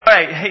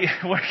right.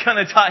 Hey, we're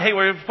going to talk. Hey,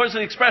 we're supposed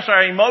to express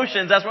our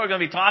emotions. That's what we're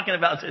going to be talking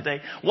about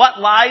today. What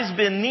lies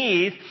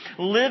beneath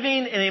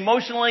living an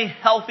emotionally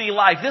healthy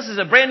life? This is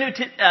a brand new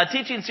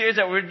teaching series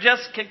that we're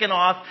just kicking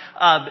off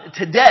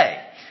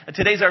today.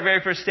 Today's our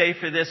very first day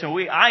for this, and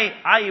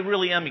I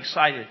really am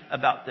excited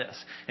about this.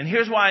 And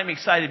here's why I'm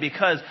excited,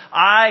 because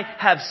I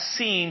have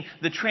seen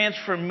the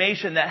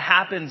transformation that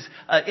happens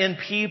in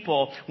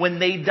people when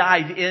they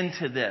dive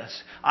into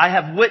this. I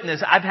have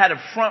witnessed, I've had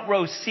a front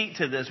row seat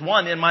to this,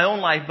 one in my own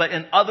life, but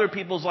in other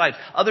people's lives,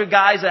 other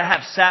guys that I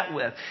have sat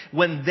with.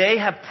 When they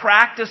have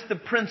practiced the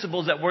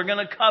principles that we're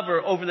going to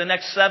cover over the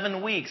next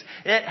 7 weeks,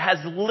 it has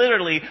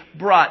literally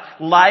brought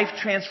life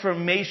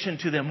transformation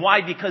to them.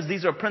 Why? Because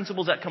these are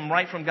principles that come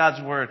right from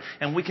God's Word,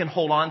 and we can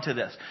hold on to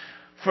this.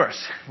 First,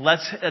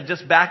 let's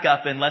just back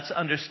up and let's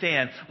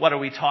understand what are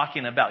we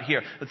talking about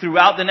here.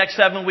 Throughout the next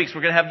 7 weeks,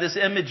 we're going to have this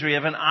imagery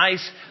of an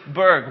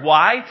iceberg.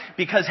 Why?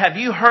 Because have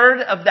you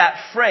heard of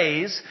that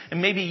phrase, and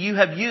maybe you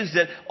have used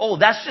it, oh,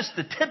 that's just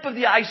the tip of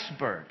the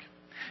iceberg.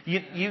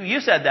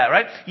 You said that,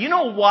 right? You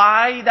know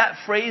why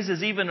that phrase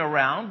is even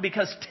around?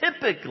 Because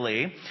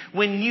typically,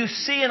 when you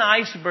see an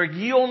iceberg,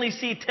 you only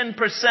see 10%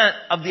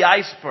 of the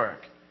iceberg.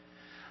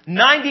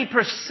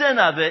 90%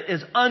 of it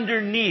is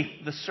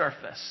underneath the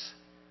surface.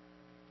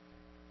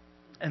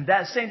 And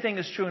that same thing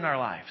is true in our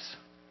lives.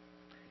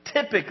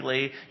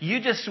 Typically, we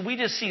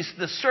just see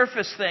the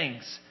surface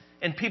things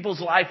in people's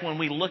life when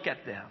we look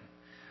at them.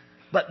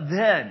 But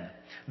then,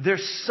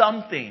 there's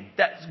something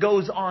that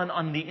goes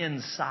on the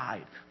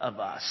inside of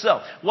us.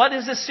 So, what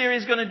is this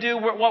series going to do?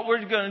 What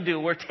we're going to do,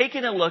 we're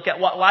taking a look at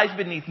what lies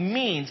beneath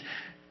means,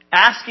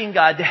 asking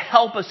God to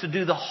help us to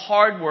do the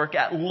hard work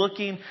at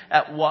looking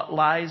at what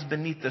lies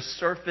beneath the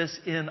surface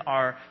in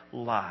our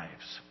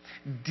lives.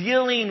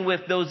 Dealing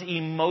with those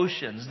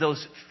emotions,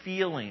 those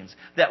feelings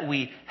that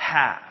we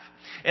have.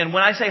 And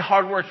when I say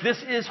hard work,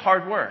 this is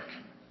hard work.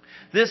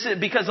 This is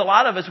because a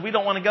lot of us, we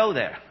don't want to go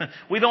there.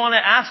 We don't want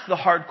to ask the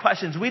hard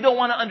questions. We don't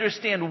want to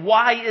understand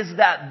why is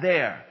that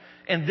there,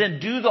 and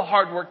then do the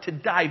hard work to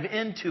dive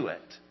into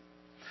it.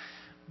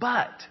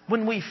 But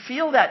when we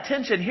feel that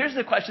tension, here's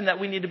the question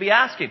that we need to be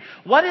asking.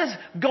 What is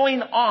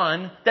going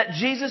on that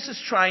Jesus is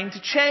trying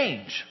to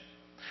change?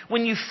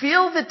 When you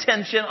feel the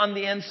tension on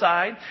the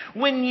inside,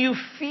 when you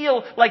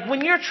feel like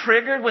when you're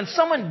triggered, when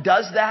someone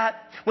does that,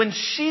 when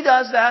she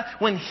does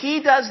that, when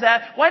he does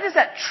that, why does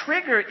that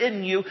trigger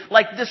in you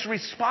like this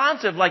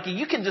responsive, like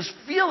you can just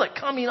feel it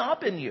coming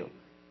up in you?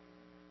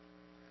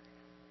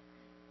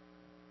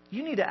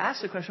 You need to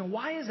ask the question,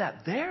 why is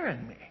that there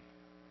in me?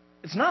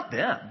 It's not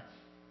them.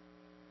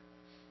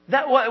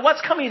 That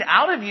what's coming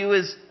out of you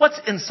is what's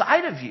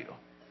inside of you.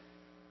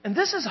 And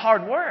this is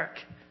hard work.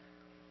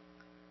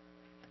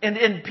 And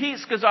in Pete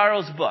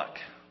Scazzaro's book,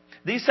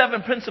 these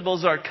 7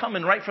 principles are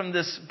coming right from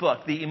this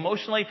book, The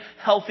Emotionally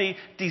Healthy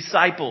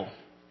Disciple,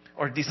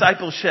 or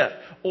Discipleship,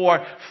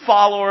 or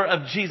Follower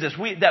of Jesus.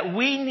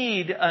 We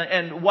need,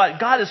 and what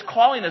God is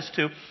calling us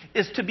to,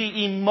 is to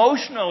be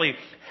emotionally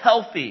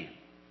healthy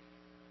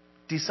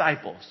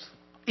disciples.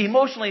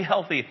 Emotionally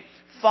healthy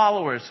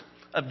followers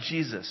of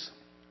Jesus.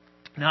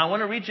 Now, I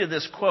want to read you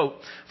this quote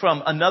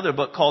from another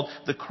book called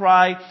The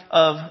Cry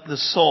of the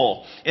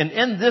Soul. And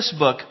in this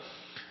book,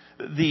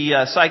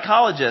 the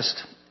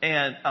psychologist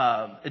and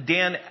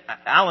Dan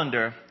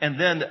Allender, and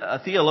then a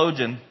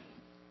theologian,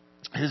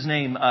 his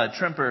name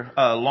Tremper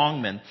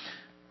Longman,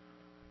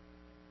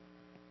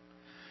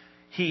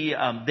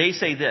 they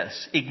say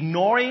this: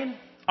 ignoring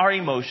our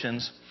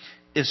emotions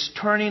is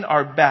turning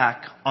our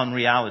back on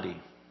reality.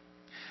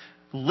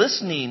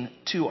 Listening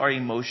to our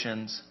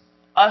emotions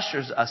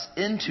ushers us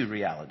into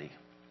reality.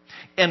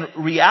 And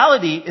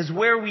reality is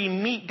where we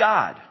meet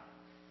God.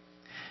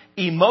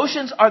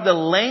 Emotions are the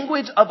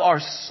language of our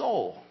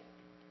soul.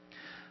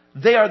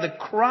 They are the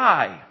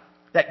cry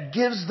that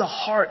gives the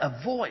heart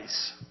a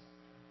voice.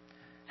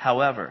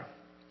 However,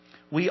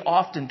 we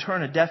often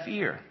turn a deaf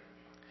ear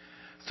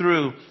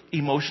through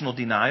emotional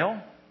denial,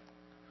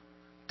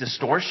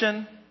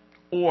 distortion,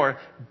 or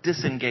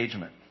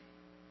disengagement.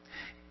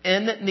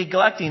 In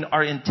neglecting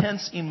our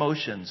intense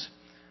emotions,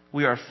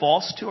 we are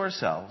false to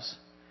ourselves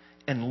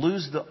and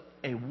lose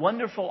a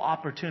wonderful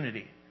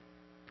opportunity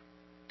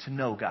to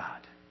know God.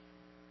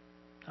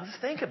 Now, let's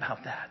think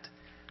about that.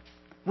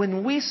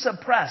 When we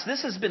suppress,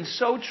 this has been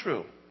so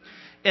true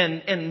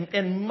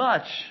in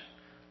much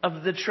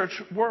of the church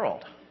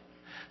world,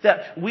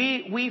 that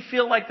we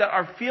feel like that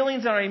our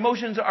feelings and our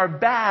emotions are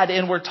bad,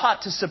 and we're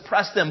taught to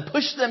suppress them,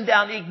 push them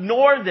down,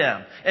 ignore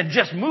them, and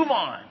just move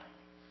on.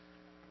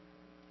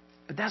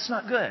 But that's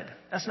not good.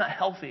 That's not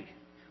healthy.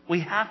 We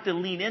have to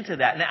lean into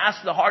that and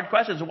ask the hard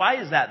questions. Why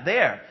is that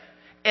there?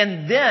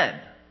 And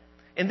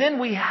then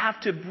we have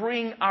to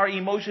bring our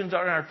emotions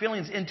and our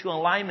feelings into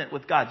alignment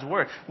with God's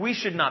Word. We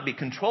should not be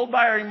controlled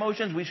by our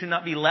emotions. We should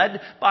not be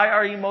led by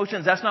our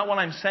emotions. That's not what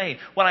I'm saying.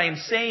 What I am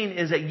saying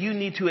is that you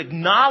need to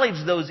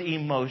acknowledge those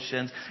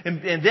emotions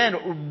and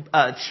then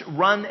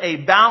run a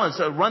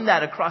balance, run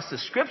that across the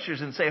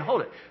Scriptures and say,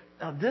 hold it.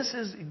 Now,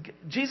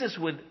 Jesus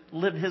would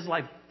live His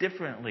life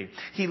differently.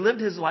 He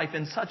lived His life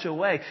in such a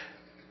way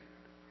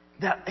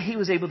that he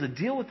was able to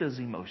deal with those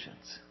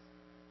emotions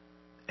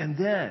and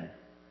then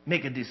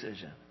make a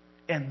decision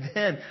and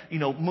then,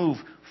 move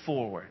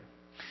forward.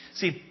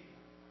 See,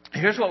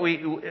 here's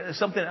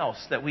something else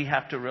that we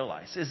have to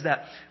realize is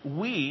that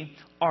we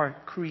are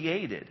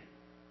created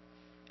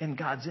in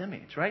God's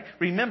image, right?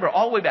 Remember,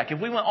 all the way back, if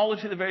we went all the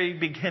way to the very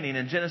beginning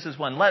in Genesis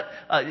 1,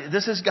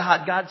 this is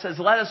God. God says,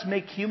 let us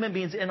make human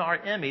beings in our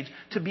image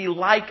to be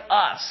like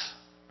us.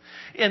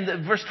 In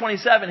verse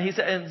 27, he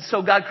said, and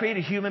so God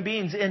created human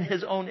beings in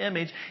his own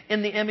image.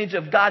 In the image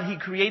of God, he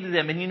created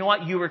them. And you know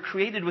what? You were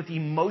created with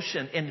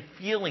emotion and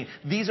feeling.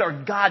 These are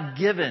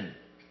God-given.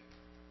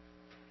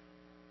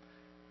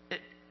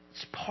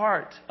 It's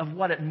part of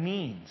what it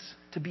means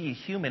to be a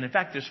human. In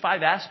fact, there's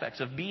 5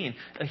 aspects of being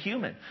a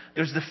human.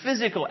 There's the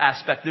physical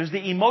aspect. There's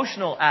the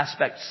emotional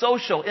aspect,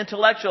 social,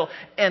 intellectual,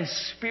 and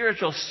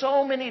spiritual.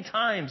 So many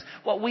times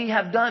what we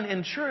have done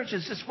in church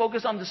is just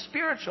focus on the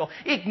spiritual,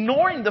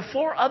 ignoring the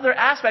 4 other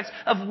aspects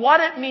of what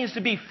it means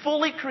to be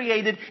fully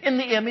created in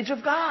the image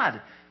of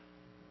God.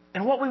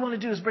 And what we want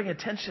to do is bring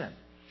attention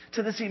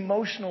to this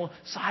emotional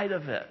side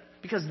of it,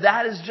 because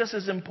that is just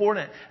as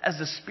important as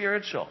the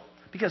spiritual.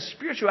 Because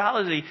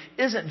spirituality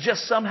isn't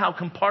just somehow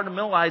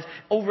compartmentalized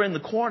over in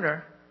the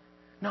corner.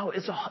 No,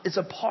 it's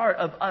a part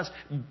of us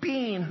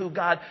being who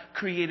God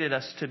created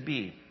us to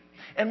be.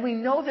 And we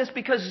know this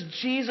because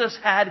Jesus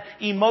had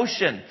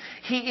emotion.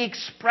 He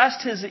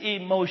expressed his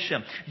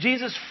emotion.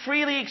 Jesus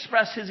freely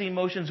expressed his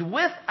emotions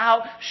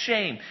without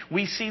shame.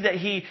 We see that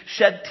he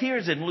shed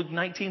tears in Luke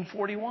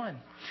 19:41.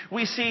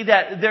 We see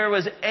that there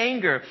was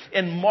anger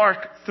in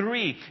Mark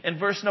 3 and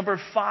verse number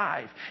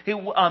 5.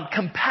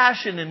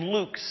 Compassion in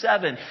Luke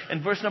 7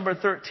 and verse number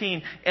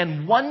 13.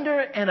 And wonder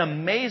and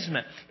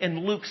amazement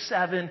in Luke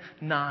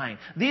 7:9.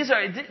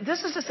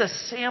 This is just a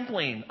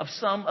sampling of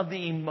some of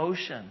the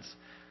emotions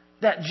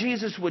that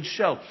Jesus would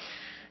show.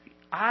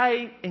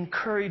 I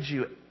encourage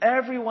you,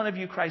 every one of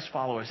you Christ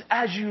followers,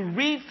 as you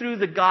read through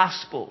the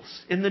Gospels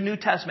in the New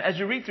Testament, as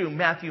you read through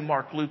Matthew,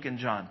 Mark, Luke, and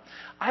John,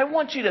 I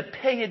want you to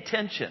pay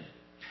attention.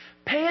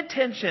 Pay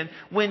attention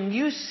when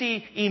you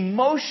see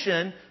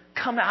emotion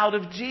come out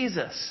of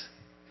Jesus.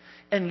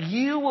 And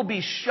you will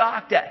be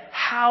shocked at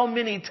how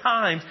many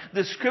times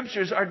the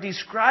Scriptures are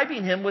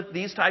describing him with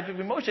these types of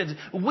emotions.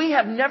 We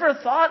have never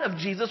thought of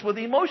Jesus with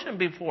emotion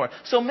before,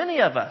 so many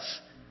of us.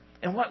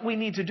 And what we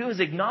need to do is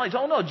acknowledge,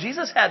 oh no,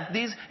 Jesus had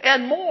these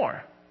and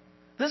more.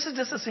 This is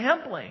just a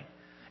sampling.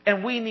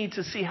 And we need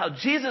to see how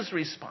Jesus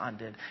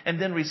responded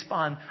and then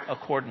respond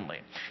accordingly.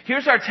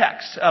 Here's our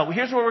text.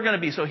 Here's where we're going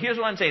to be. So here's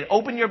what I'm saying.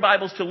 Open your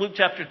Bibles to Luke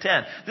chapter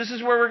 10. This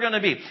is where we're going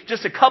to be.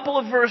 Just a couple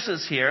of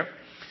verses here.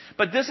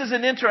 But this is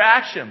an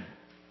interaction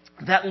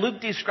that Luke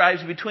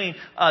describes between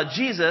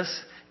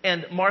Jesus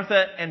and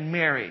Martha and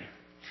Mary.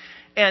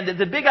 And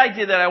the big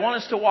idea that I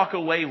want us to walk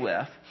away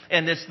with,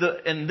 and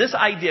this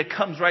idea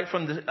comes right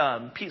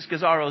from Pete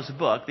Scazzaro's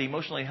book, The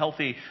Emotionally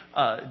Healthy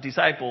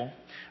Disciple.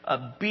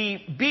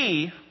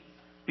 Be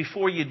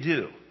before you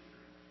do.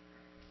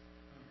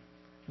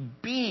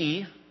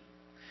 Be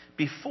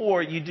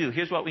before you do.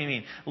 Here's what we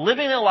mean.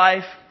 Living a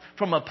life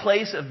from a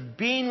place of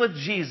being with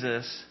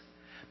Jesus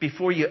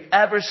before you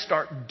ever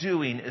start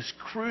doing is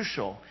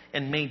crucial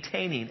in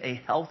maintaining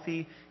a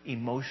healthy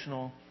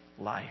emotional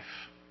life.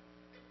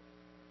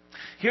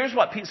 Here's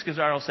what Pete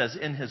Scazzaro says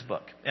in his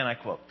book, and I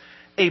quote,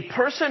 "A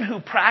person who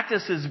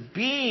practices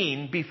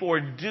being before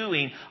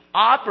doing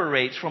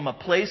operates from a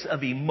place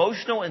of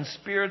emotional and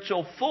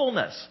spiritual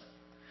fullness,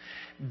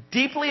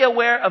 deeply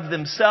aware of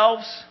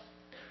themselves,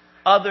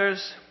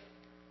 others,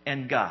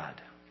 and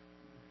God."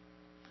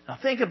 Now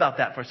think about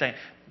that for a second.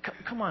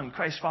 Come on,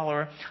 Christ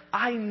follower.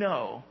 I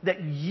know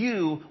that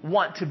you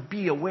want to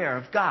be aware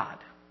of God.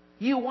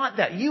 You want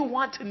that. You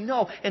want to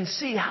know and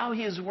see how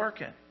he is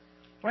working,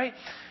 right?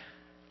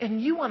 And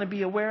you want to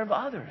be aware of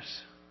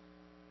others.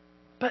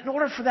 But in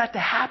order for that to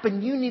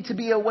happen, you need to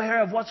be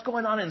aware of what's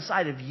going on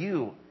inside of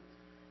you.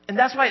 And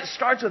that's why it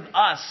starts with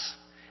us.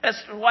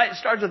 That's why it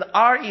starts with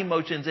our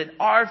emotions and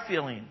our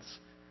feelings.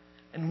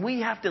 And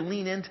we have to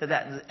lean into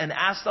that and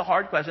ask the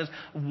hard questions.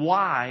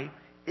 Why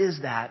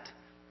is that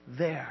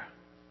there?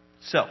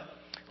 So,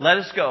 let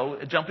us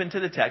jump into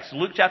the text.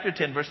 Luke chapter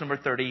 10, verse number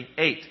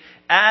 38.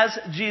 As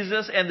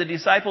Jesus and the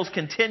disciples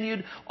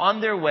continued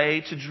on their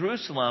way to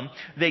Jerusalem,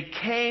 they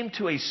came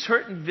to a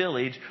certain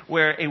village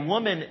where a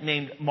woman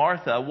named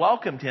Martha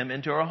welcomed him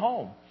into her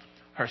home.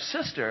 Her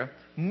sister,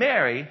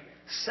 Mary,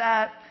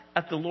 sat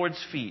at the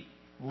Lord's feet,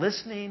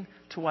 listening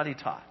to what he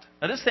taught.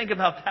 Now just think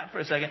about that for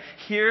a second.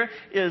 Here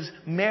is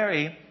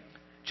Mary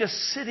just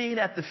sitting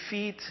at the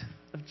feet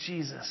of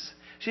Jesus.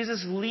 She's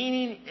just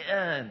leaning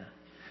in.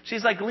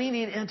 She's like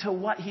leaning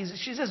into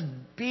she's just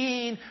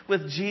being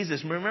with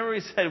Jesus. Remember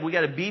he said we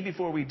got to be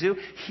before we do?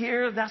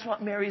 Here, that's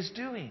what Mary's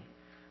doing.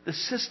 The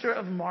sister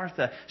of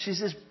Martha. She's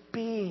just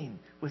being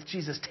with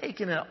Jesus,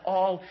 taking it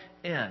all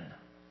in.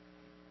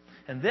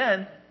 And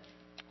then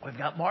we've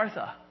got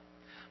Martha.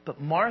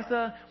 But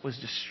Martha was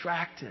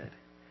distracted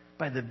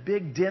by the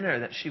big dinner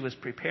that she was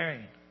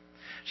preparing.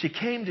 She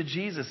came to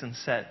Jesus and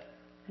said,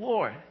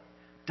 "Lord,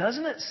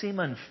 Doesn't it seem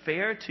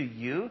unfair to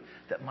you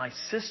that my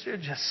sister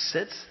just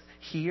sits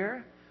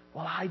here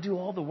while I do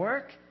all the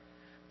work?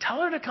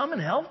 Tell her to come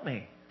and help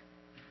me.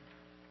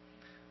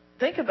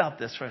 Think about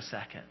this for a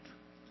second.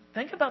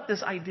 Think about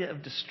this idea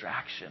of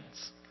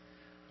distractions.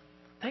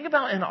 Think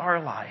about in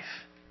our life.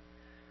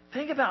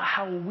 Think about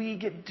how we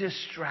get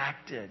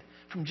distracted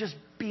from just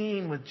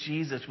being with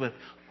Jesus, with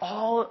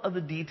all of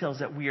the details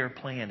that we are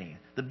planning.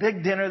 The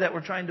big dinner that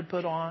we're trying to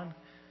put on.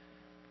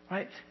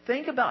 Right?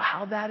 Think about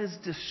how that is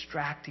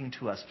distracting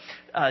to us.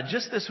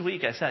 Just this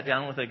week, I sat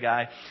down with a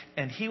guy,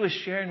 and he was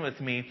sharing with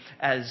me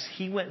as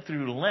he went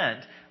through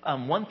Lent,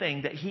 one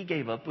thing that he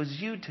gave up was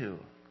YouTube.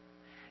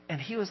 And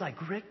he was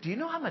like, Rick, do you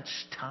know how much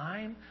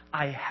time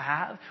I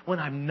have when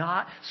I'm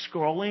not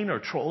scrolling or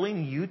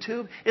trolling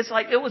YouTube? It's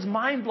like, it was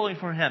mind-blowing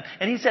for him.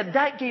 And he said,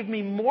 that gave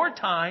me more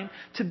time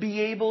to be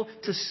able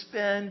to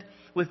spend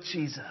with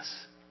Jesus.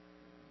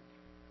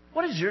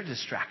 What is your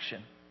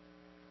distraction?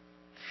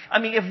 I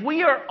mean, if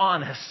we are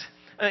honest,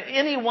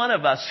 any one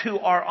of us who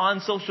are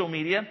on social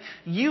media,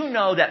 you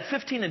know that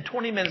 15 and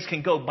 20 minutes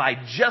can go by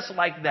just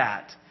like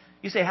that.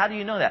 You say, how do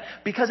you know that?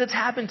 Because it's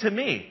happened to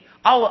me.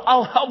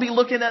 I'll be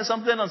looking at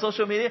something on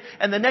social media,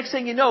 and the next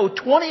thing you know,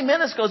 20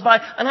 minutes goes by,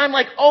 and I'm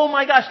like, oh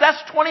my gosh,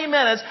 that's 20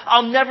 minutes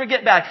I'll never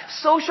get back.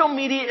 Social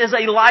media is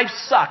a life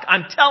suck.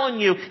 I'm telling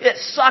you, it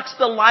sucks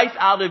the life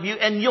out of you,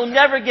 and you'll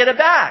never get it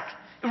back.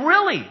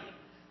 Really.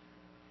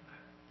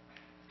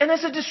 And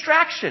it's a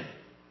distraction.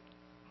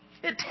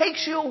 It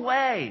takes you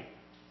away.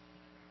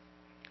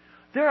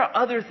 There are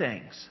other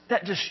things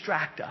that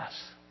distract us.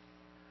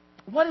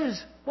 What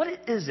is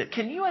it?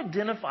 Can you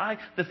identify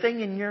the thing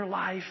in your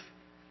life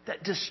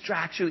that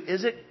distracts you?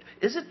 Is it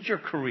your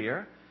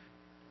career?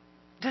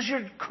 Does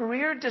your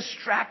career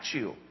distract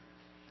you?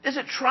 Is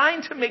it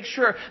trying to make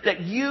sure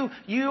that you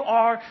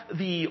are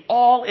the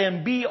all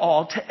and be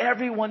all to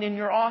everyone in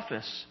your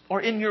office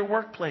or in your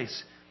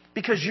workplace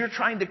because you're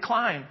trying to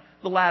climb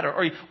the ladder,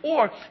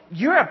 or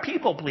you're a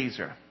people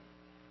pleaser?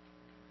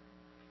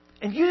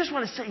 And you just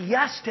want to say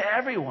yes to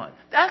everyone.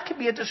 That could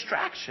be a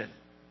distraction.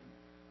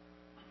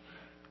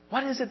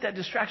 What is it that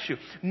distracts you?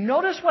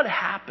 Notice what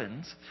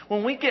happens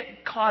when we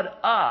get caught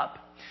up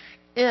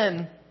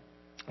in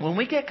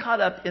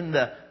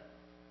the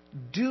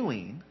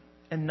doing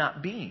and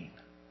not being.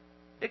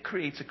 It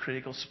creates a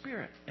critical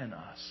spirit in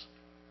us.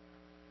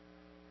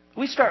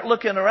 We start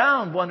looking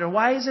around, wondering,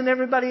 why isn't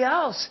everybody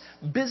else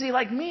busy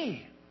like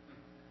me?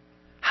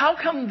 How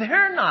come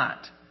they're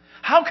not?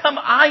 How come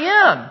I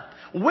am?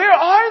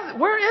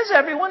 Where is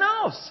everyone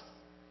else?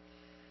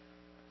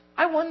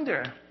 I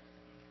wonder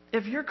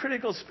if your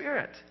critical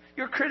spirit,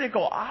 your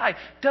critical eye,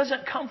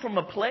 doesn't come from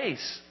a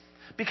place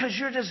because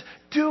you're just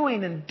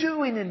doing and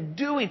doing and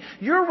doing.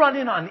 You're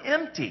running on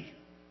empty.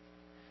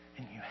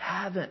 And you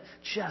haven't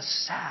just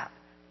sat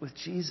with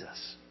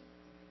Jesus.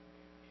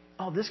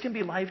 Oh, this can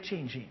be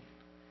life-changing.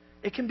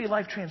 It can be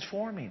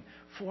life-transforming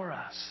for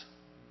us.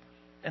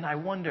 And I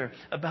wonder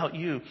about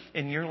you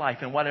in your life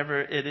and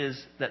whatever it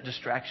is that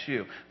distracts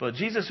you. But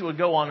Jesus would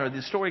go on, or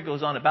the story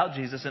goes on about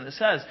Jesus, and it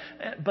says,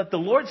 but the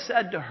Lord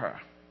said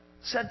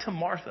to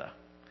Martha,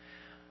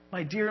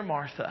 my dear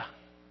Martha,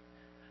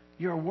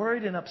 you're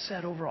worried and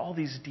upset over all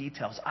these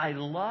details. I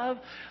love,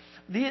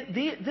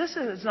 this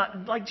is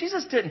not, like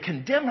Jesus didn't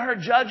condemn her,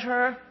 judge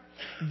her.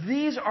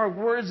 These are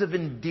words of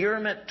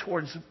endearment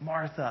towards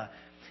Martha.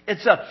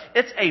 It's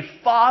a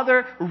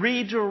father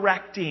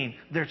redirecting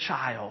their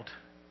child.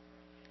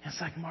 It's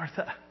like,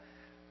 Martha,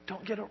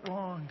 don't get it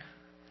wrong.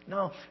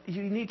 No,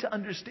 you need to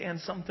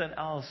understand something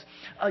else.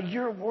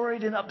 You're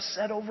worried and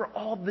upset over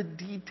all the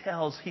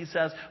details, he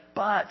says,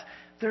 but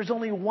there's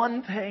only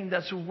one thing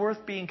that's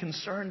worth being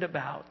concerned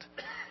about.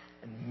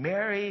 And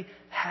Mary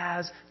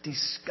has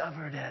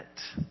discovered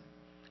it.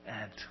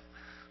 And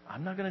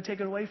I'm not going to take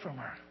it away from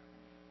her.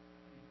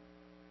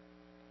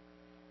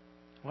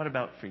 What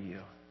about for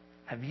you?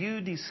 Have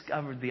you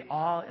discovered the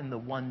awe and the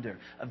wonder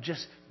of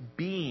just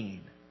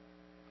being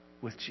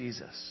with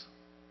Jesus?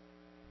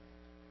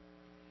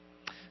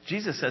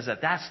 Jesus says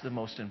that that's the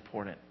most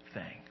important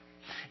thing.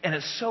 And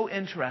it's so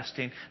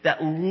interesting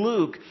that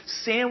Luke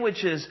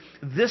sandwiches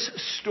this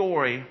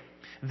story,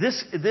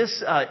 this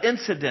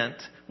incident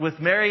with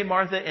Mary,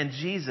 Martha, and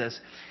Jesus.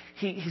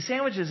 He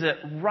sandwiches it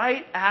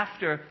right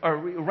after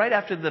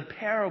the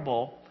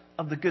parable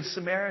of the Good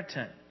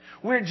Samaritan,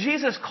 where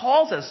Jesus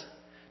calls us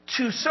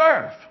to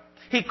serve.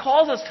 He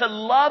calls us to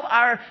love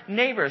our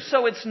neighbors.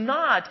 So it's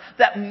not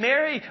that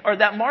Mary or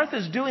that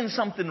Martha's doing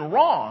something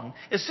wrong.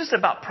 It's just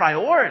about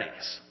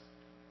priorities.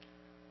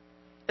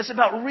 It's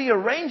about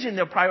rearranging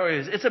their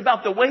priorities. It's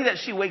about the way that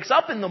she wakes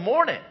up in the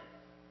morning.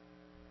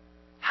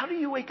 How do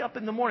you wake up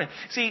in the morning?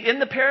 See, in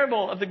the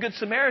parable of the Good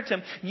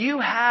Samaritan, you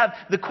have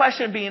the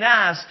question being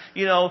asked,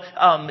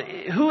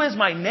 who is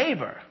my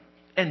neighbor?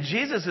 And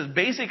Jesus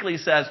basically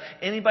says,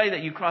 anybody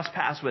that you cross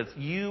paths with,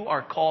 you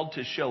are called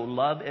to show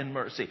love and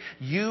mercy.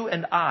 You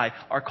and I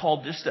are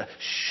called just to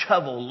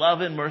shovel love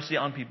and mercy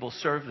on people,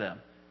 serve them.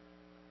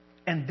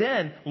 And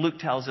then Luke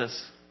tells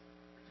us,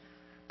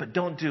 but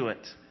don't do it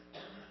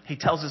He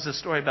tells us a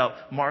story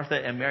about Martha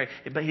and Mary.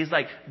 But he's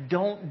like,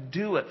 don't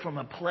do it from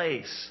a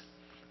place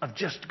of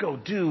just go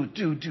do.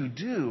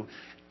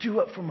 Do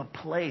it from a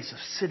place of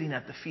sitting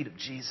at the feet of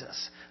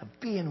Jesus, of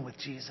being with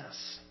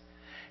Jesus.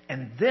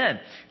 And then,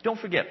 don't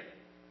forget,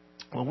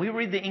 when we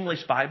read the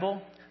English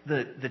Bible,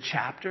 the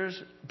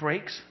chapters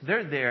breaks,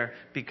 they're there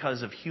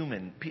because of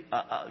human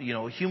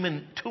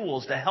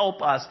tools to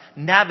help us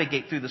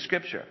navigate through the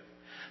Scripture.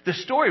 The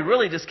story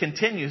really just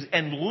continues,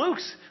 and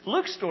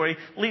Luke's story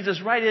leads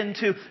us right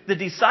into the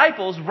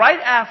disciples. Right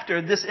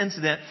after this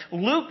incident,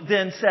 Luke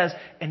then says,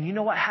 and you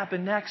know what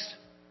happened next?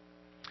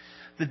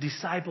 The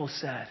disciples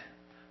said,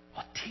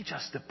 well, teach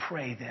us to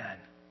pray then.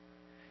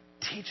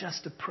 Teach us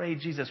to pray,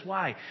 Jesus.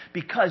 Why?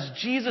 Because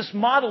Jesus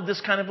modeled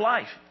this kind of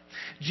life.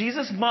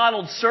 Jesus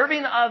modeled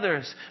serving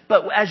others.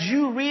 But as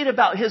you read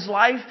about his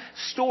life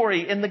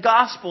story in the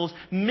Gospels,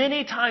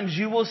 many times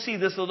you will see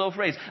this little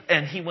phrase,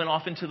 and he went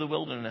off into the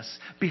wilderness.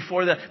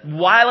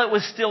 While it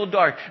was still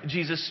dark,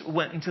 Jesus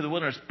went into the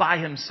wilderness by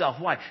himself.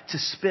 Why? To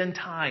spend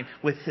time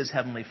with his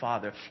Heavenly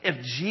Father.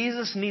 If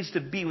Jesus needs to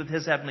be with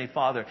his Heavenly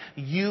Father,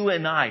 you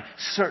and I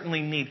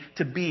certainly need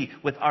to be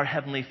with our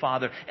Heavenly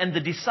Father. And the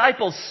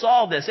disciples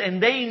saw this,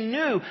 and they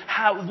knew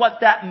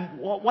what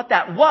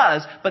that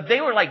was, but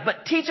they were like,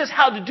 but teach us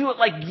how to do it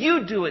like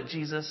you do it,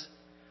 Jesus.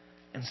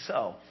 And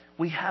so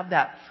we have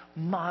that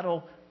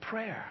model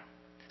prayer.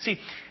 See,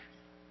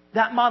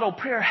 that model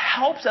prayer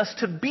helps us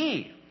to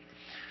be.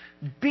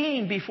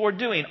 Being before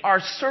doing. Our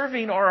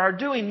serving or our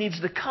doing needs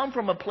to come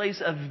from a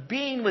place of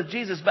being with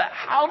Jesus. But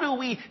how do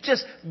we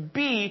just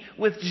be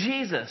with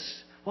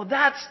Jesus? Well,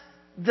 that's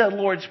the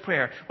Lord's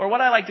Prayer, or what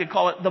I like to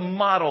call it, the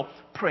model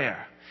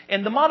prayer.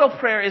 And the model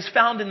prayer is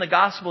found in the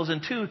Gospels in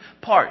two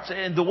parts.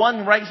 And the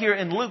one right here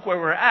in Luke where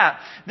we're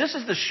at, this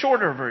is the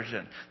shorter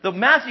version. The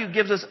Matthew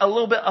gives us a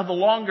little bit of a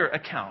longer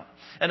account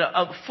and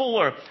a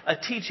fuller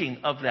teaching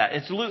of that.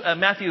 It's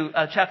Matthew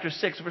chapter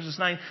 6, verses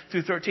 9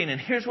 through 13.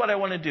 And here's what I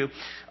want to do.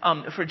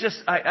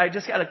 I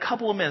just got a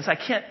couple of minutes. I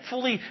can't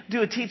fully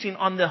do a teaching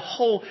on the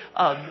whole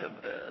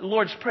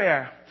Lord's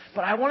Prayer.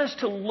 But I want us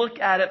to look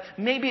at it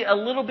maybe a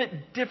little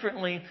bit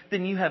differently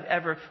than you have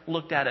ever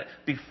looked at it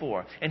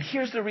before. And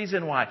here's the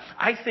reason why.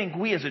 I think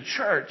we as a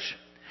church,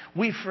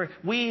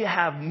 we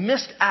have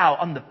missed out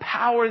on the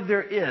power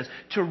there is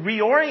to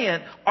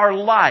reorient our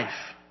life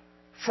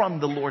from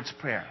the Lord's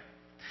Prayer.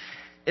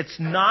 It's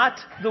not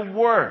the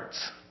words.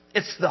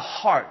 It's the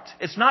heart.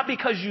 It's not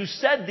because you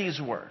said these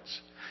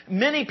words.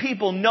 Many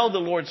people know the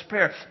Lord's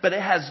Prayer, but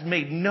it has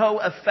made no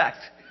effect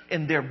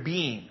in their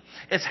being.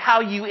 It's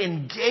how you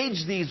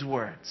engage these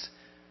words.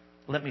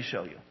 Let me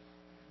show you.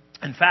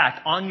 In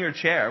fact, on your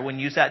chair, when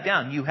you sat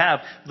down, you have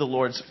the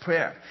Lord's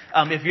Prayer.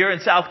 If you're in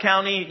South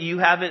County, you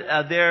have it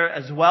there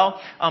as well.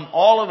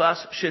 All of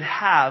us should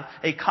have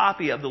a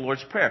copy of the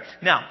Lord's Prayer.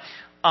 Now,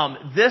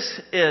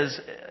 this is,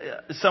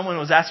 someone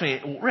was asking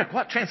me, Rick,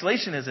 what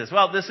translation is this?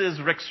 Well, this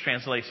is Rick's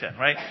translation,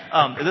 right?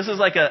 This is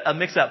like a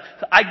mix-up.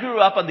 I grew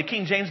up on the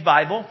King James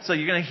Bible, so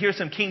you're going to hear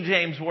some King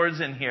James words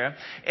in here.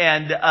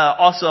 And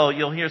also,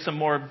 you'll hear some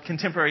more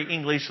contemporary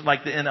English,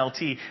 like the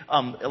NLT,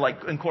 like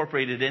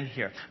incorporated in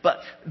here. But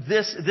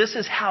this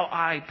is how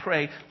I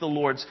pray the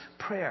Lord's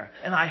Prayer.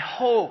 And I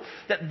hope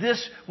that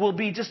this will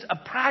be just a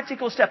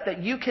practical step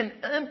that you can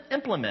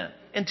implement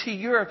into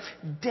your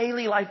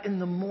daily life in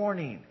the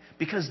morning.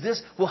 Because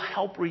this will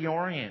help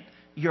reorient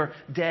your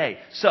day.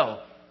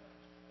 So,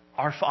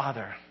 our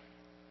Father,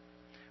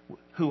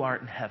 who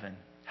art in heaven,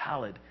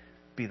 hallowed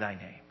be thy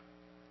name.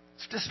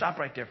 Let's just stop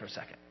right there for a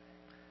second.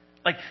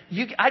 Like,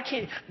 you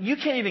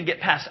can't even get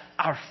past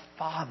our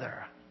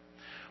Father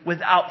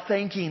without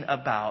thinking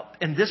about,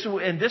 and this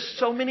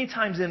so many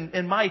times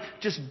in my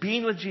just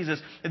being with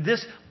Jesus,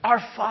 this, our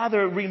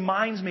Father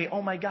reminds me,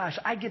 oh my gosh,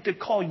 I get to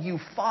call you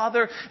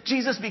Father,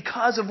 Jesus,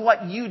 because of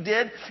what you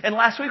did. And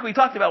last week we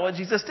talked about what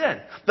Jesus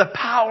did. The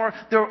power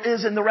there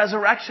is in the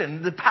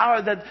resurrection, the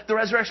power that the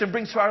resurrection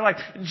brings to our life.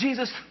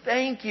 Jesus,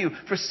 thank you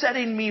for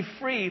setting me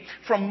free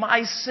from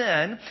my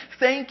sin.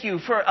 Thank you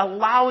for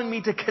allowing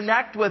me to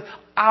connect with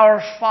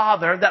our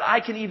Father, that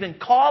I can even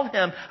call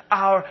him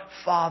our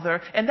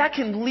Father. And that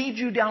can lead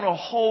you down a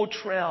whole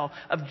trail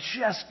of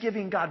just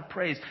giving God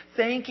praise.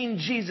 Thanking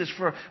Jesus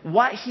for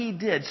what he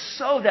did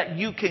so that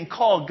you can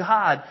call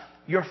God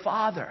your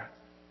Father.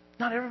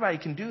 Not everybody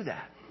can do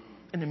that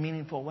in a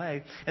meaningful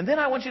way. And then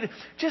I want you to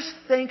just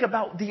think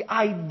about the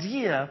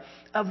idea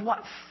of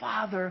what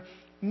Father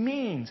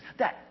means.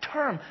 That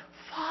term,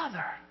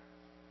 Father.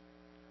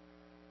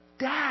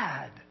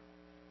 Dad.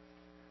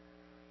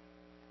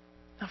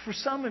 Now, for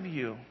some of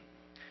you,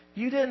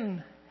 you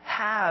didn't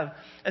have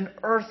an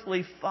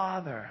earthly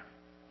father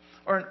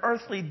or an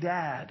earthly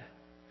dad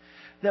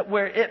that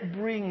where it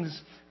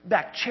brings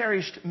back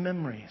cherished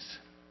memories.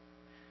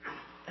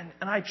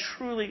 And I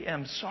truly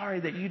am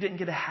sorry that you didn't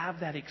get to have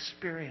that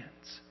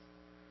experience.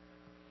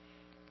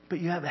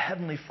 But you have a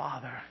Heavenly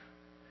Father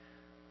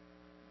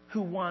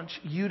who wants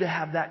you to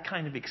have that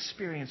kind of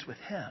experience with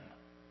him.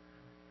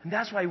 And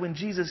that's why when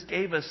Jesus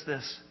gave us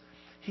this,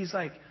 he's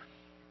like,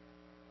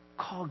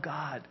 call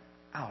God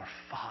our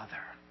Father.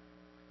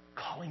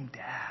 call him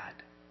Dad.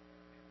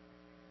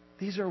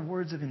 These are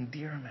words of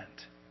endearment.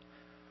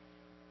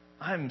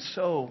 I'm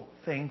so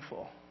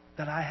thankful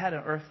that I had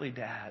an earthly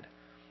dad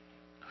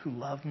who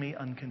loved me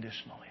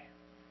unconditionally.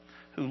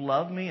 Who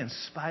loved me in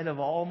spite of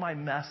all my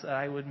mess that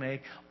I would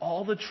make,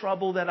 all the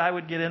trouble that I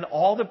would get in,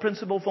 all the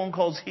principal phone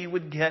calls he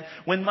would get.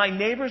 When my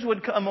neighbors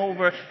would come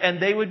over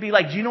and they would be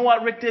like, do you know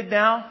what Rick did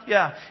now?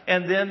 Yeah.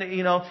 And then,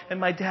 and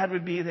my dad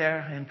would be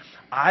there and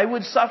I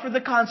would suffer the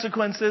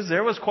consequences.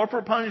 There was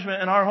corporal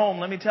punishment in our home,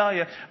 let me tell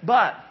you.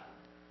 But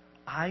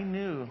I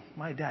knew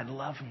my dad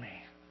loved me.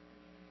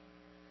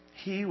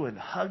 He would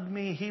hug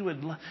me.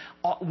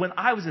 When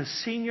I was a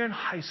senior in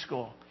high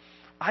school,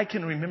 I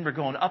can remember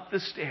going up the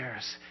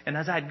stairs, and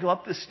as I'd go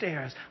up the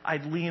stairs,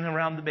 I'd lean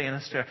around the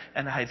banister,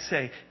 and I'd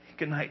say,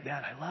 good night,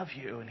 Dad, I love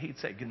you. And he'd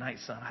say, good night,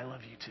 son, I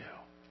love you too.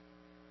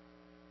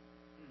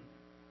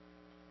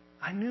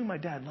 I knew my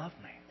dad loved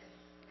me.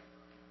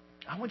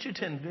 I want you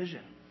to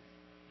envision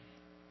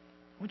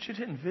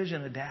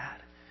a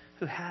dad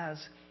who has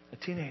a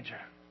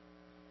teenager.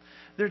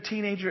 Their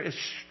teenager is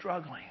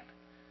struggling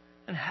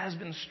and has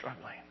been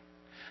struggling.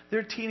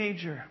 Their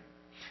teenager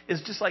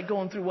is just like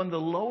going through one of the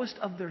lowest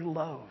of their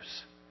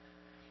lows.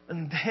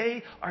 And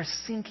they are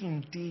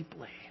sinking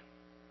deeply.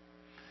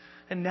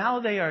 And now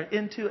they are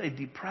into a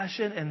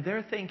depression and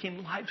they're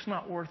thinking life's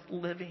not worth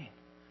living.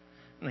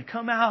 And they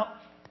come out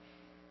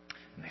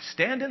and they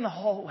stand in the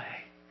hallway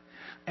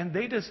and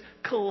they just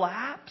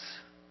collapse,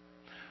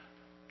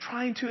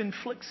 trying to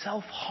inflict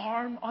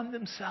self-harm on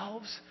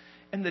themselves.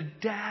 And the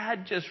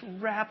dad just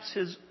wraps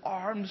his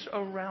arms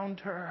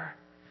around her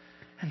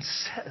and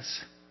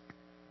says,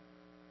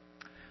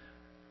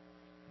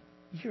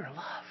 you're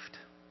loved.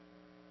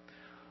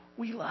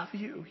 We love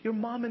you. Your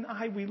mom and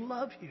I, we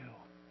love you.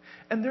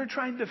 And they're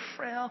trying to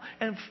frail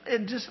and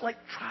just like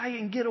try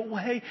and get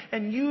away.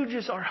 And you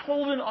just are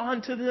holding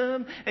on to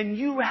them. And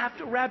you have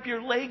to wrap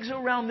your legs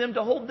around them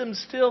to hold them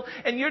still.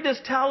 And you're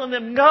just telling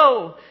them,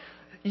 no,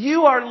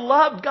 you are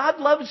loved. God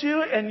loves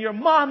you. And your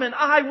mom and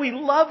I, we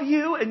love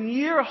you. And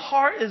your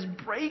heart is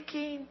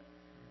breaking.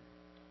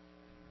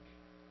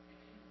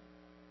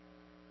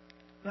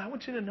 And I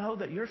want you to know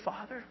that your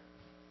Father,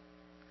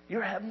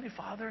 your Heavenly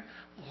Father,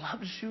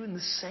 loves you in the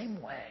same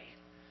way,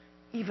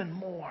 even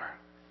more.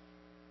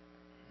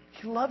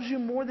 He loves you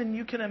more than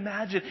you can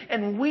imagine.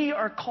 And we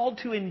are called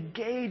to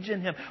engage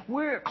in Him.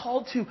 We're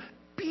called to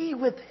be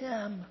with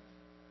Him.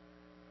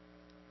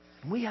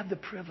 And we have the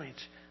privilege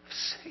of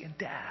saying,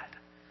 Dad.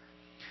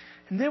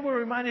 And then we're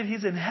reminded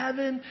He's in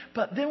heaven,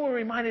 but then we're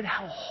reminded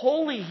how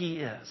holy He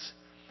is.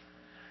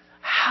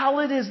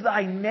 Hallowed is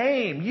thy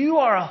name. You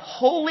are a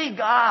holy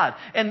God.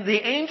 And the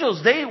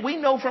angels, we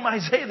know from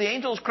Isaiah, the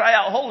angels cry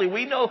out holy.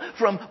 We know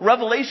from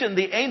Revelation,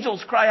 the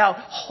angels cry out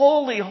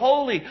holy,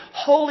 holy,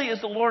 holy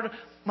is the Lord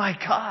my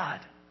God.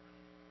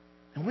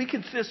 And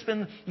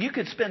you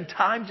could spend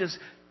time just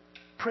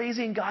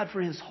praising God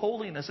for His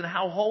holiness and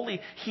how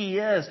holy He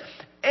is.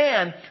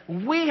 And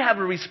we have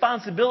a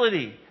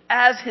responsibility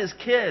as His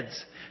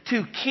kids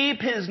to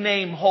keep His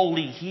name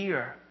holy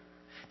here.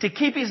 To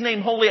keep His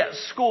name holy at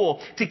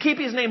school. To keep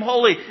His name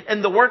holy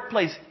in the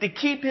workplace. To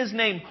keep His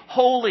name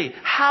holy.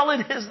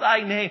 Hallowed is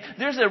thy name.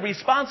 There's a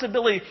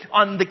responsibility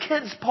on the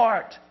kids'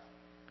 part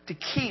to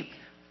keep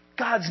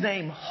God's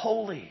name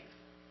holy.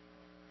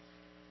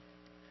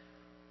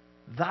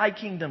 Thy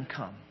kingdom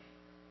come.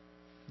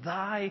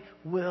 Thy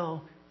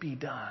will be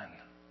done.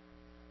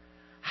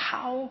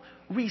 How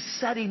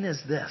resetting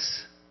is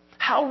this?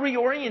 How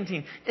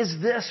reorienting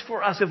is this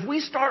for us? If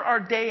we start our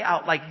day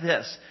out like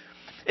this,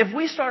 if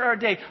we start our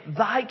day,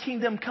 thy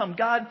kingdom come.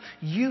 God,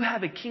 you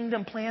have a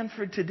kingdom plan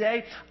for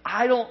today.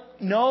 I don't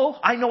know.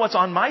 I know what's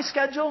on my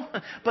schedule.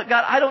 But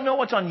God, I don't know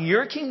what's on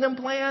your kingdom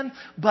plan.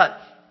 But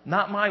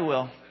not my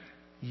will.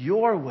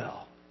 Your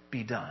will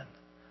be done.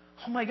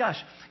 Oh my gosh.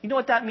 You know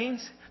what that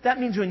means? That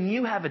means when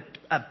you have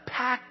a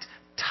packed,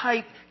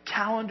 tight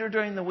calendar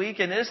during the week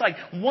and it's like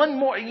one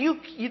more,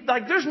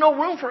 there's no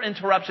room for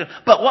interruption.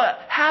 But what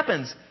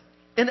happens?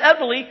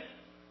 Inevitably,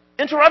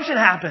 interruption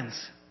happens.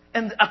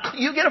 And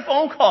you get a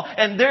phone call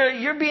and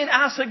you're being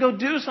asked to go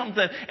do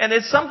something. And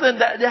it's something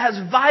that has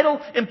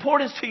vital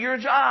importance to your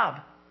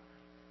job.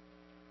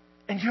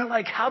 And you're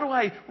like, how do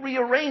I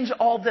rearrange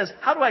all this?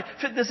 How do I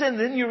fit this in? And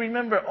then you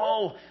remember,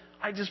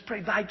 I just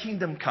pray thy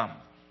kingdom come.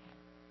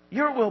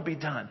 Your will be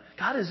done.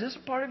 God, is this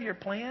part of your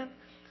plan?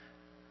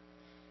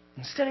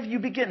 Instead of you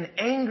be getting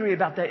angry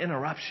about that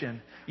interruption,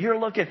 you're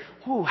looking,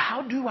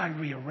 how do I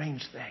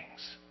rearrange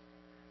things?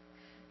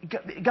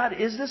 God,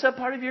 is this a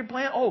part of your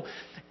plan?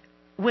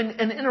 When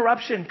an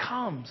interruption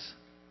comes,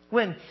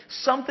 when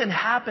something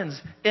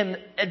happens and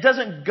it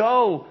doesn't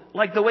go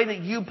like the way that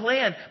you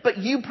planned, but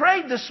you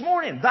prayed this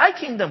morning, thy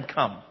kingdom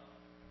come.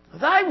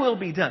 Thy will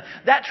be done.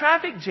 That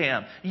traffic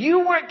jam, you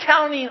weren't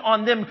counting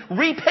on them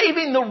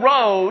repaving the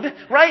road,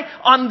 right?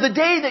 On the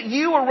day that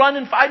you were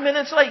running 5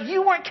 minutes late,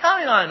 you weren't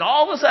counting on it. And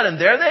all of a sudden,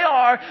 there they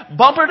are,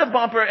 bumper to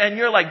bumper, and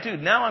you're like,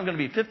 dude, now I'm going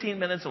to be 15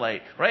 minutes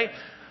late, right?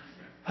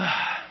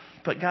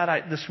 But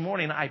God, this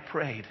morning I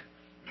prayed,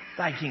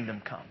 thy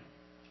kingdom come.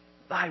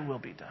 Thy will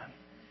be done.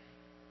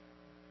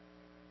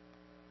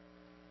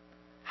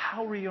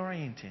 How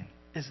reorienting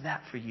is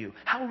that for you?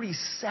 How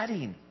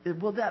resetting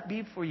will that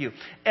be for you?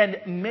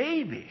 And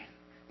maybe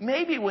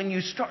when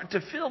you start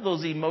to feel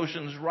those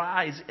emotions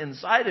rise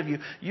inside of you,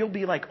 you'll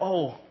be like,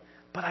 oh,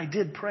 but I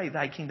did pray,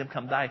 thy kingdom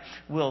come, thy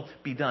will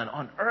be done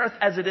on earth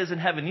as it is in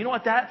heaven. You know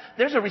what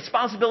there's a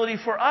responsibility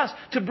for us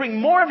to bring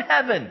more of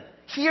heaven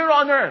here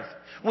on earth.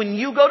 When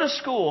you go to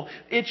school,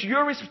 it's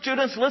your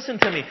students, listen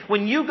to me.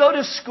 When you go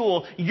to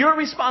school, your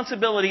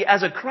responsibility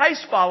as a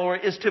Christ follower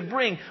is to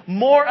bring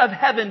more of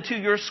heaven to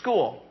your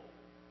school.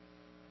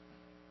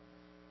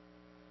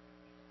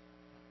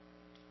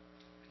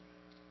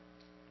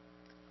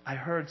 I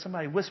heard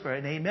somebody whisper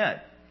an amen.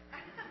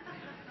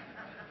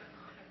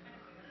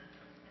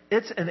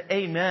 It's an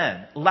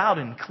amen, loud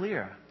and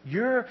clear.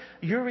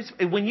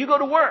 When you go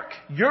to work,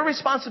 your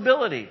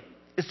responsibility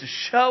is to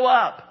show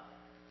up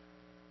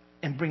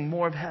and bring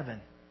more of heaven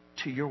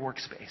to your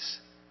workspace.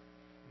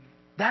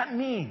 That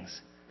means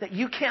that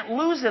you can't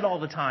lose it all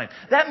the time.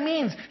 That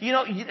means,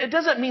 it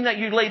doesn't mean that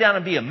you lay down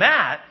and be a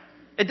mat.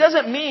 It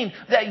doesn't mean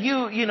that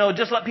you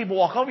just let people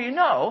walk over you.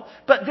 No,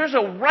 but there's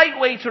a right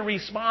way to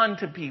respond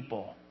to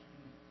people.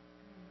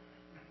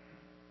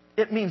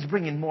 It means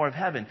bringing more of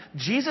heaven.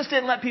 Jesus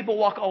didn't let people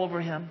walk all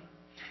over him.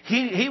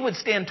 He would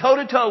stand toe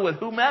to toe with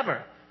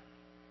whomever.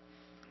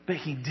 But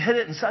he did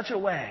it in such a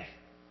way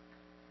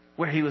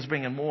where he was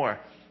bringing more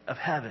of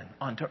heaven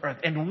onto earth.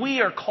 And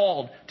we are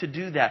called to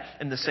do that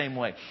in the same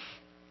way.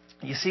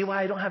 You see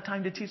why I don't have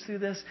time to teach through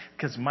this?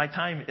 Because my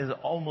time is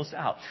almost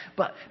out.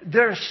 But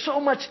there's so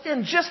much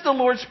in just the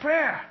Lord's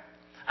Prayer.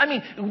 I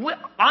mean,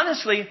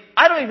 honestly,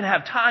 I don't even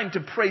have time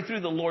to pray through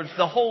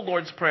the whole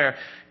Lord's Prayer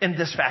in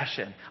this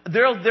fashion.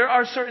 There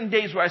are certain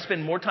days where I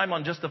spend more time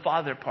on just the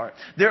Father part.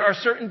 There are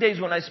certain days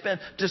when I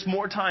spend just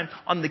more time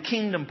on the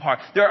kingdom part.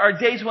 There are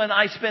days when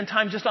I spend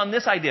time just on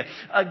this idea.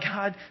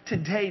 God,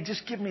 today,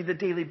 just give me the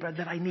daily bread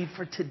that I need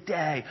for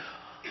today.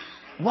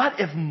 What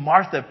if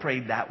Martha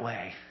prayed that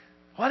way?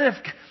 What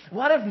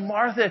if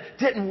Martha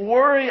didn't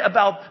worry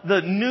about the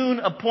noon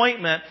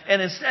appointment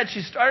and instead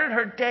she started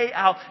her day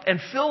out and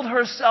filled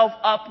herself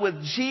up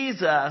with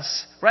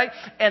Jesus, right?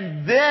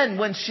 And then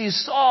when she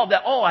saw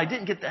that, oh, I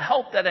didn't get the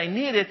help that I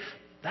needed,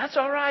 that's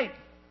all right.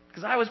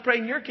 Because I was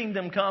praying your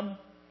kingdom come.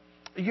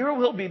 Your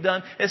will be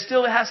done. It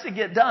still has to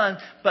get done.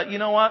 But you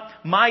know what?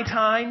 My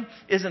time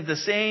isn't the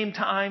same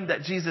time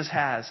that Jesus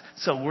has.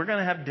 So we're going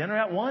to have dinner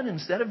at 1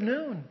 instead of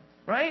noon.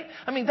 Right?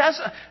 I mean,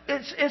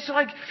 it's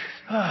like,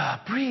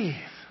 breathe.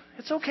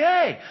 It's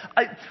okay.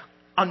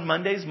 On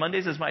Mondays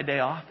is my day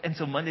off. And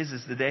so Mondays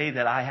is the day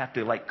that I have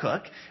to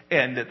cook.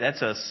 And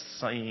that's a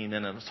scene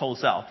in its whole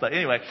self. But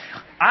anyway,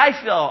 I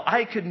feel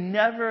I could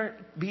never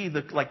be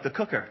the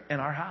cooker in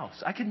our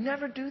house. I could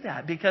never do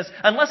that because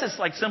unless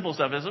it's simple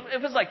stuff, if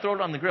it's throw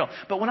it on the grill.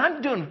 But when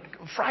I'm doing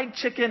fried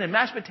chicken and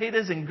mashed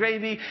potatoes and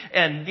gravy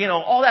and,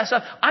 all that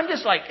stuff, I'm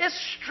just it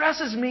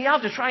stresses me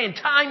out to try and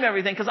time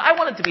everything because I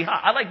want it to be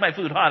hot. I like my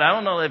food hot. I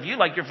don't know if you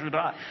like your food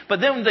hot. But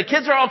then the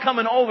kids are all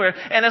coming over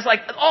and it's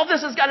all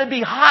this has got to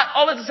be hot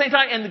all at the same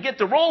time and to get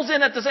the rolls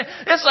in at the same.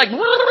 It's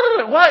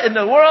what in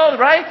the world,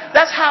 right?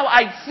 That's how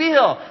I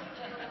feel.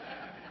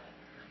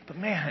 But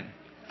man,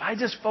 if I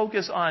just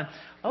focus on,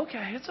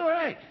 okay, it's all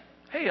right.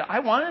 Hey, I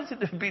wanted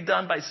it to be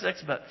done by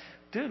 6, but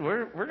dude,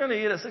 we're going to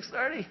eat at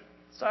 6:30.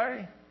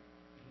 Sorry.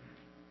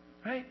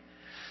 Right?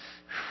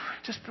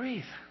 Just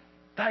breathe.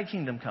 Thy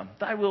kingdom come.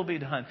 Thy will be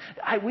done.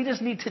 We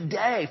just need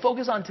today.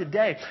 Focus on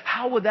today.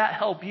 How would that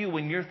help you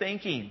when you're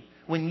thinking,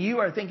 when you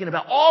are thinking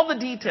about all the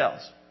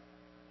details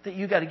that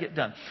you got to get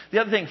done?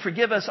 The other thing,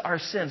 forgive us our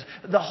sins.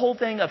 The whole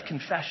thing of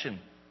confession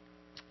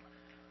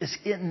is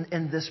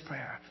in this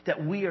prayer,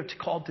 that we are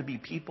called to be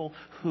people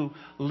who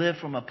live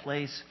from a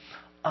place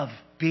of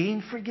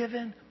being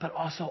forgiven, but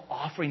also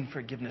offering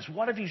forgiveness.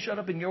 What if you showed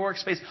up in your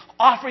workspace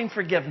offering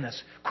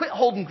forgiveness? Quit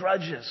holding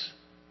grudges.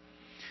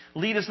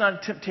 Lead us not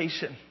into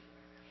temptation.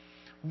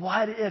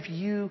 What if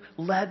you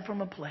led from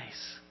a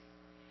place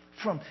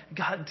from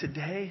God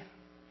today?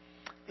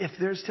 If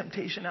there's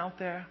temptation out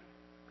there,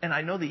 and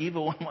I know the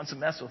evil one wants to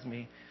mess with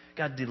me,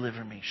 God,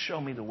 deliver me.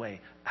 Show me the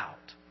way out.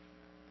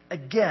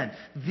 Again,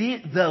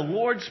 the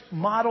Lord's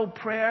model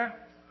prayer,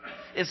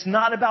 it's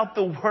not about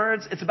the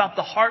words. It's about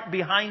the heart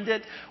behind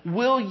it.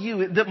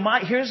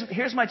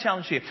 Here's my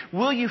challenge to you.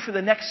 Will you for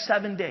the next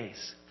 7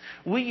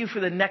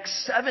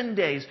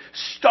 days,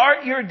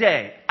 start your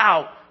day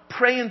out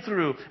praying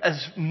through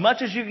as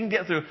much as you can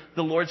get through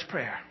the Lord's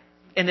Prayer?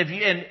 And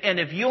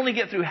if you only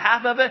get through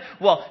half of it,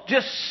 well,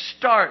 just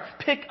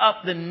pick up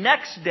the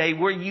next day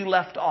where you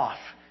left off.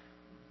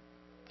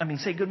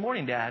 Say, good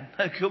morning, Dad.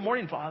 Good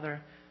morning,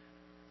 Father.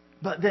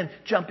 But then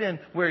jump in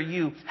where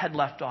you had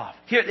left off.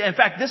 Here, in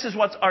fact, this is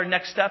what our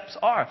next steps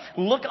are.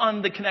 Look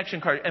on the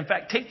connection card. In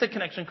fact, take the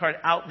connection card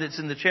out that's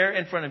in the chair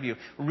in front of you.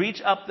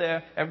 Reach up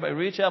there. Everybody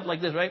reach up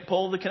like this, right?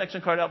 Pull the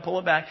connection card out, pull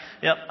it back.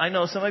 Yep, I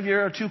know some of you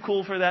are too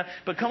cool for that.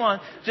 But come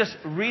on, just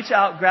reach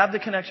out, grab the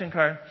connection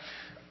card.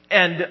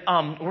 And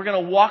we're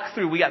going to walk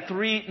through. We got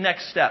 3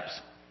 next steps.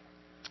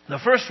 The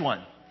first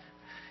one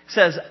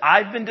says,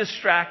 I've been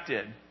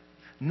distracted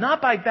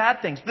Not by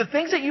bad things. The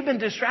things that you've been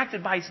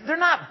distracted by, they're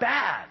not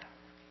bad.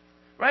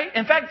 Right?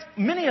 In fact,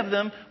 many of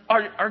them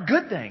are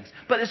good things.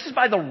 But it's just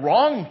by the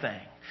wrong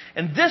thing.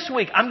 And this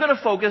week, I'm going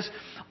to focus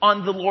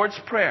on the Lord's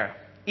Prayer.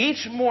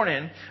 Each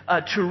morning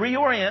to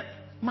reorient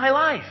my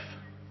life.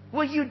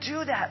 Will you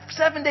do that?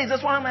 7 days,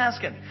 that's what I'm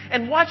asking.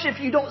 And watch if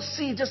you don't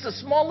see just a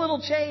small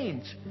little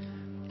change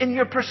in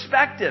your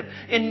perspective,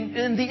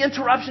 in the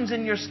interruptions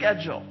in your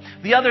schedule.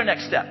 The other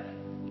next step,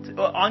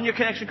 on your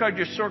connection card,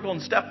 your circle, in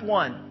step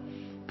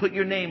 1, put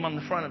your name on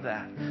the front of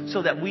that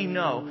so that we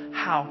know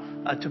how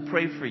to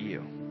pray for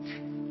you.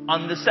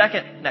 On the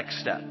second next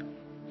step,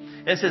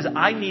 it says,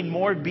 I need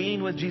more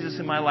being with Jesus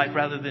in my life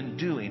rather than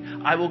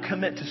doing. I will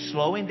commit to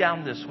slowing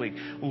down this week,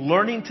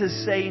 learning to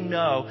say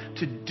no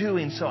to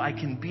doing so I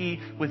can be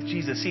with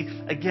Jesus. See,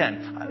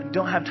 again, I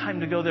don't have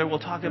time to go there. We'll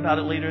talk about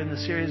it later in the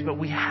series, but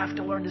we have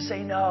to learn to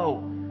say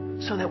no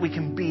so that we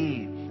can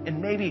be. And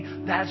maybe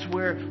that's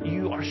where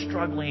you are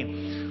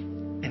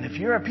struggling. And if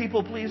you're a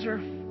people pleaser,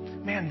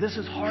 man, this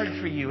is hard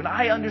for you. And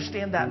I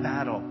understand that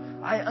battle.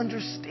 I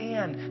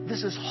understand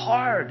this is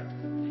hard.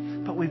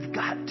 But we've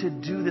got to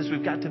do this.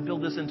 We've got to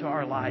build this into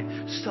our life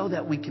so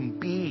that we can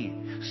be,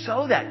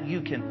 so that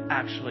you can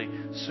actually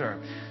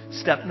serve.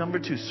 Step number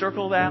 2,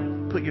 circle that,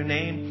 put your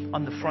name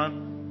on the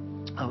front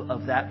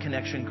of that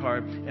connection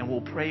card, and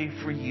we'll pray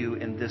for you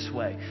in this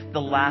way. The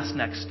last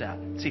next step.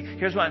 See,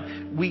 here's what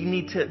we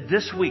need to,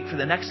 this week, for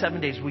the next 7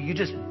 days, will you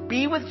just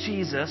be with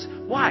Jesus?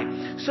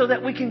 Why? So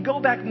that we can go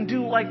back and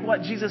do like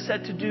what Jesus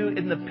said to do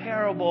in the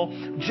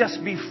parable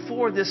just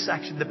before this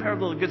section, the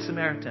parable of the Good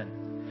Samaritan.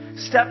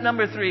 Step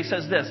number 3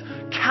 says this: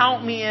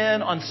 count me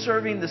in on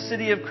serving the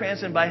city of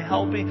Cranston by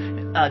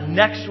helping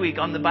next week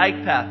on the bike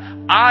path.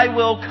 I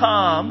will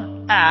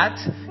come at,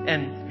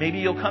 and maybe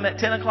you'll come at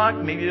 10 o'clock,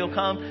 maybe you'll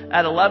come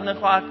at 11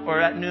 o'clock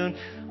or at noon.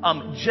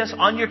 Just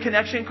on your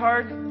connection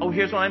card,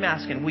 here's what I'm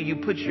asking. Will you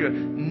put your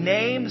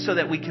name so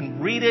that we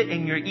can read it,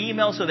 and your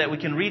email so that we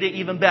can read it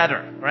even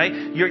better, right?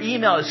 Your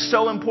email is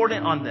so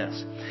important on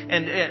this.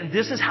 And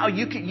this is how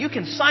you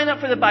can sign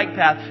up for the bike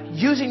path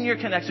using your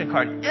connection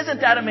card.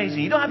 Isn't that amazing?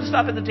 You don't have to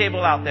stop at the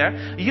table out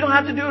there. You don't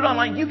have to do it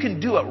online. You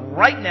can do it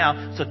right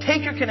now. So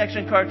take your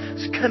connection card,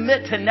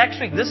 commit to next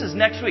week. This is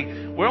next week.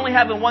 We're only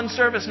having one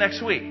service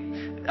next week.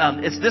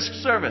 It's this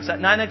service at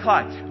 9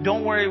 o'clock.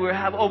 Don't worry, we'll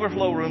have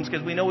overflow rooms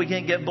because we know we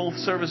can't get both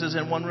services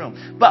in one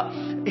room.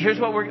 But here's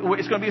what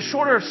it's going to be a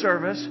shorter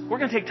service. We're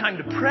going to take time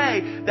to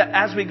pray that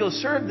as we go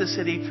serve the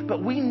city,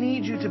 but we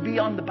need you to be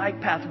on the bike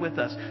path with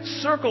us.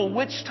 Circle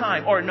which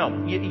time, or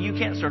no, you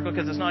can't circle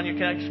because it's not on your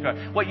connection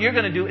card. What you're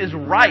going to do is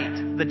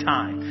write the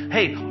time.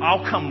 Hey,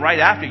 I'll come right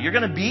after. You're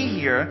going to be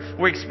here.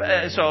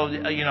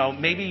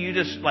 Maybe you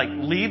just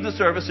leave the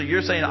service. So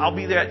you're saying, I'll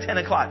be there at 10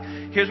 o'clock.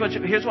 Here's what's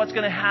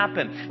going to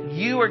happen.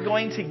 You are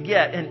going to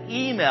get an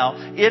email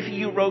if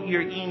you wrote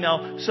your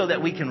email so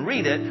that we can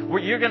read it.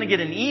 Where you're going to get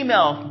an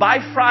email by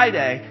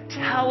Friday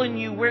telling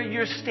you where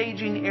your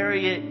staging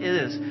area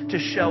is to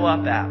show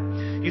up at.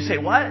 You say,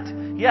 what?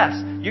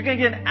 Yes, you're going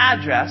to get an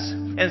address.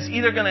 And it's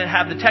either going to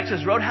have the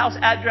Texas Roadhouse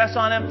address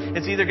on it,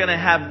 it's either going to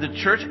have the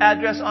church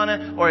address on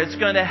it, or it's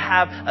going to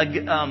have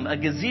a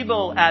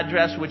gazebo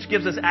address, which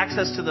gives us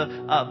access to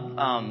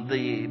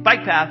the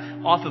bike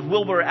path off of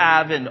Wilbur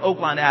Ave and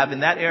Oakland Ave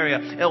in that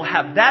area. It'll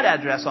have that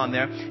address on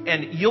there,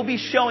 and you'll be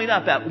showing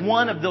up at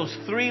one of those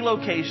 3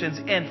 locations,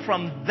 and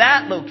from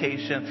that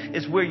location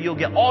is where you'll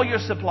get all your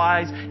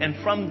supplies,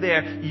 and from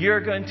there,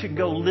 you're going to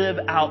go live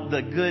out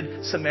the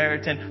Good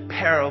Samaritan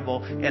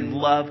parable and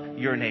love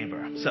your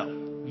neighbor. So,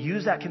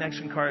 use that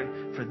connection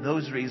card for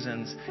those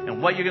reasons.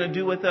 And what you're going to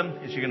do with them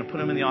is you're going to put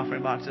them in the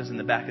offering boxes in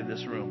the back of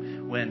this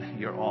room when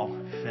you're all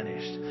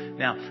finished.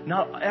 Now,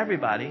 not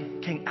everybody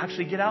can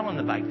actually get out on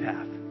the bike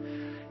path.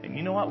 And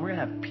you know what? We're going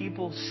to have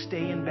people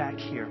staying back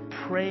here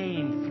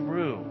praying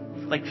through.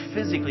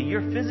 Physically,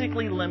 you're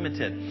physically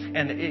limited,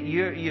 and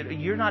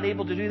you're not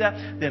able to do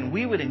that, then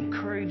we would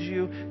encourage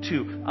you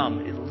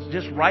to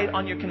just write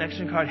on your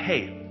connection card,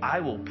 hey, I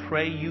will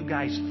pray you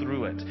guys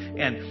through it.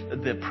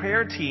 And the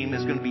prayer team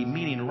is going to be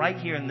meeting right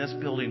here in this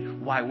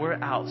building while we're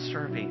out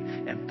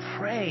serving and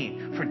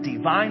praying for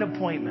divine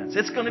appointments.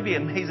 It's going to be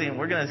amazing.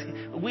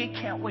 We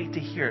can't wait to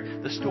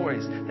hear the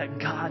stories that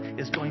God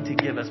is going to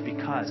give us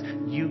because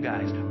you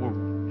guys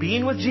were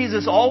being with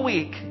Jesus all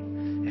week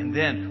and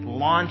then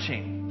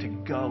launching to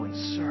go and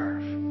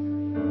serve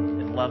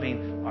and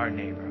loving our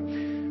neighbor.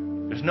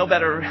 There's no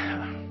better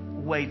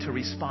way to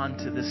respond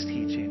to this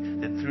teaching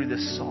than through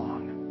this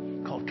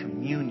song called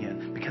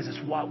Communion, because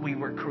it's what we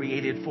were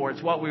created for.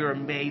 It's what we were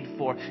made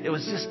for. It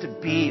was just to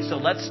be. So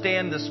let's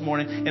stand this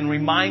morning and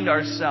remind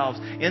ourselves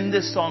in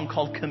this song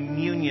called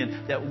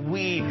Communion that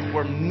we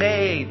were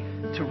made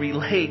to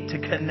relate, to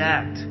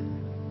connect,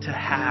 to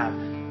have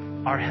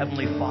our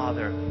Heavenly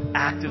Father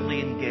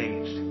actively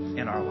engaged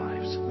in our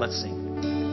lives. Let's sing.